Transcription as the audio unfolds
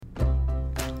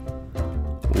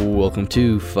Welcome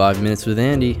to 5 Minutes with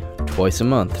Andy. Twice a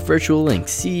month, Virtual Link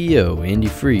CEO Andy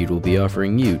Freed will be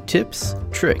offering you tips,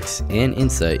 tricks, and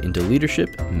insight into leadership,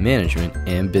 management,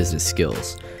 and business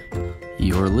skills.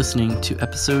 You're listening to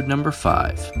episode number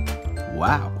 5.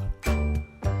 Wow!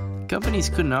 Companies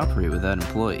couldn't operate without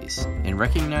employees, and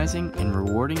recognizing and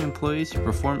rewarding employees who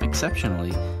perform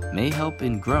exceptionally may help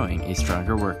in growing a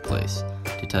stronger workplace.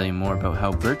 To tell you more about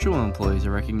how virtual employees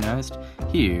are recognized,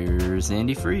 here's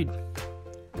Andy Freed.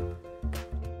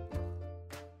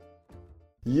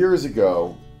 Years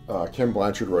ago, Kim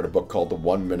Blanchard wrote a book called The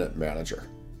 1 Minute Manager.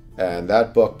 And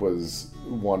that book was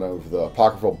one of the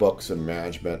apocryphal books in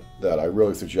management that I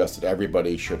really suggested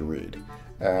everybody should read.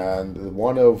 And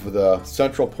one of the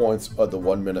central points of The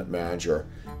 1 Minute Manager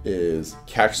is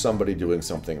catch somebody doing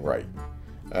something right.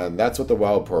 And that's what the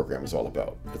WOW program is all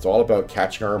about. It's all about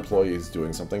catching our employees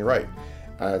doing something right.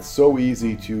 And it's so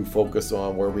easy to focus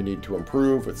on where we need to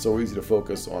improve. It's so easy to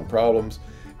focus on problems.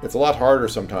 It's a lot harder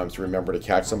sometimes to remember to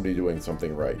catch somebody doing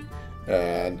something right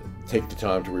and take the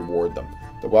time to reward them.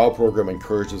 The WOW program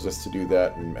encourages us to do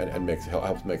that and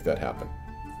helps make that happen.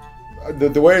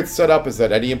 The way it's set up is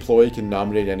that any employee can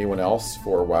nominate anyone else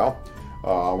for WOW.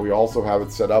 We also have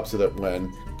it set up so that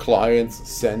when clients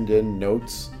send in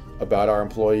notes about our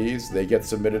employees, they get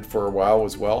submitted for a WOW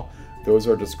as well. Those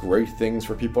are just great things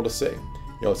for people to see.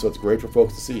 So it's great for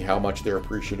folks to see how much they're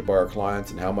appreciated by our clients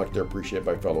and how much they're appreciated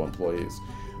by fellow employees.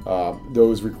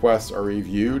 Those requests are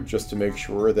reviewed just to make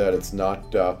sure that it's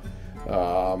not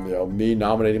me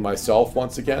nominating myself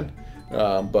once again.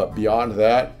 But beyond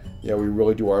that, we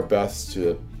really do our best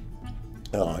to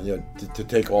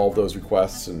take all of those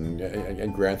requests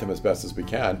and grant them as best as we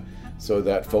can so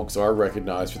that folks are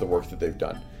recognized for the work that they've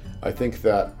done. I think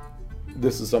that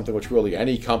this is something which really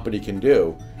any company can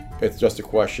do. It's just a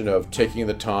question of taking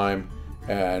the time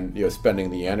and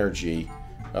spending the energy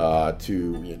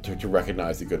to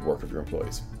recognize the good work of your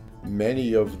employees.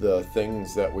 Many of the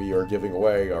things that we are giving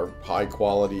away are high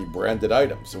quality branded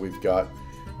items. So we've got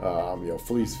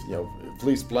fleece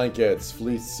blankets,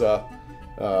 fleece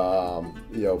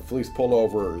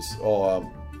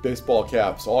pullovers, baseball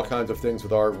caps, all kinds of things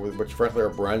which frankly are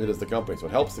branded as the company. So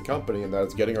it helps the company in that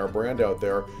it's getting our brand out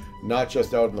there, not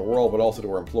just out in the world, but also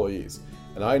to our employees.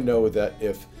 And I know that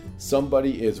if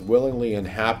somebody is willingly and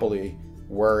happily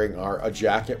wearing a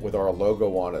jacket with our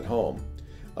logo on at home,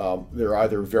 they're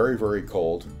either very, very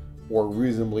cold or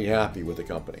reasonably happy with the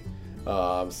company.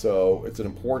 So it's an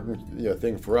important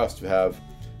thing for us to have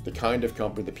the kind of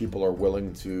company that people are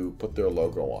willing to put their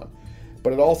logo on.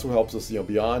 But it also helps us,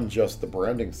 beyond just the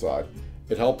branding side,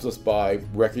 it helps us by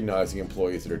recognizing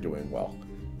employees that are doing well.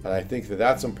 And I think that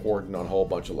that's important on a whole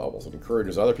bunch of levels. It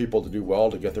encourages other people to do well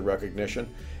to get the recognition.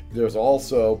 There's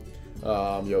also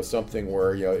something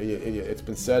where it's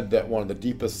been said that one of the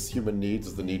deepest human needs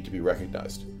is the need to be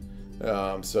recognized.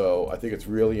 So I think it's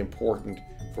really important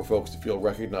for folks to feel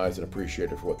recognized and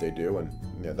appreciated for what they do, and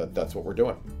that's what we're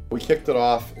doing. We kicked it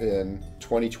off in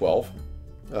 2012.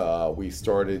 We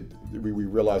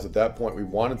realized at that point we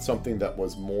wanted something that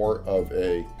was more of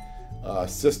a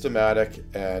systematic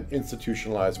and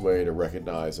institutionalized way to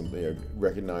recognize some of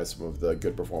the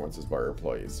good performances by our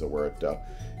employees. So we're at a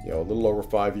little over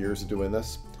 5 years of doing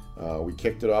this. We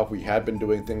kicked it off. We had been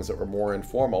doing things that were more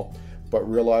informal, but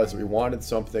realized that we wanted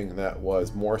something that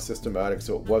was more systematic.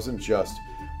 So it wasn't just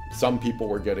some people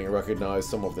were getting recognized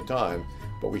some of the time,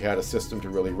 but we had a system to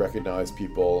really recognize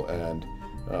people and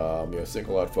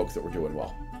single out folks that were doing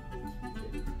well.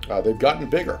 They've gotten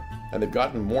bigger and they've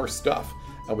gotten more stuff.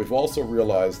 And we've also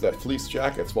realized that fleece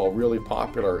jackets, while really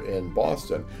popular in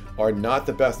Boston, are not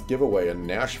the best giveaway in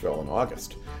Nashville in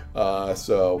August. Look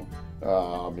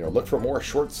for more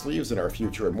short sleeves in our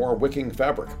future and more wicking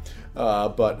fabric.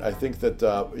 But I think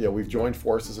that we've joined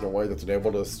forces in a way that's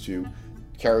enabled us to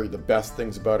carry the best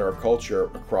things about our culture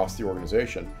across the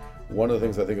organization. One of the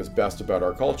things I think is best about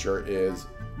our culture is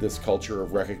this culture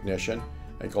of recognition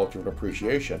and culture of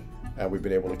appreciation. And we've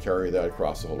been able to carry that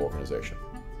across the whole organization.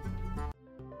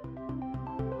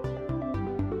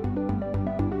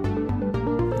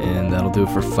 And that'll do it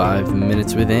for 5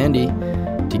 Minutes with Andy.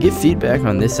 To give feedback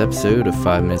on this episode of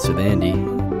 5 Minutes with Andy,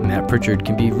 Matt Pritchard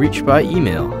can be reached by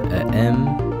email at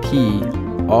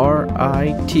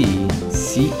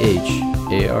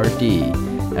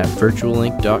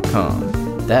mpritchard@virtualinc.com.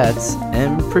 That's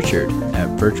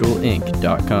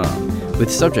mpritchard@virtualinc.com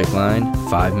with subject line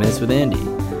 5 Minutes with Andy.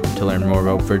 To learn more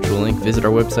about Virtual Inc., visit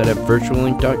our website at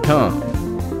virtualinc.com.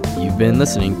 You've been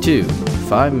listening to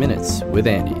 5 Minutes with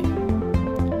Andy.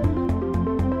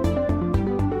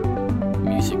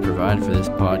 Music provided for this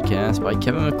podcast by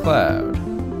Kevin MacLeod.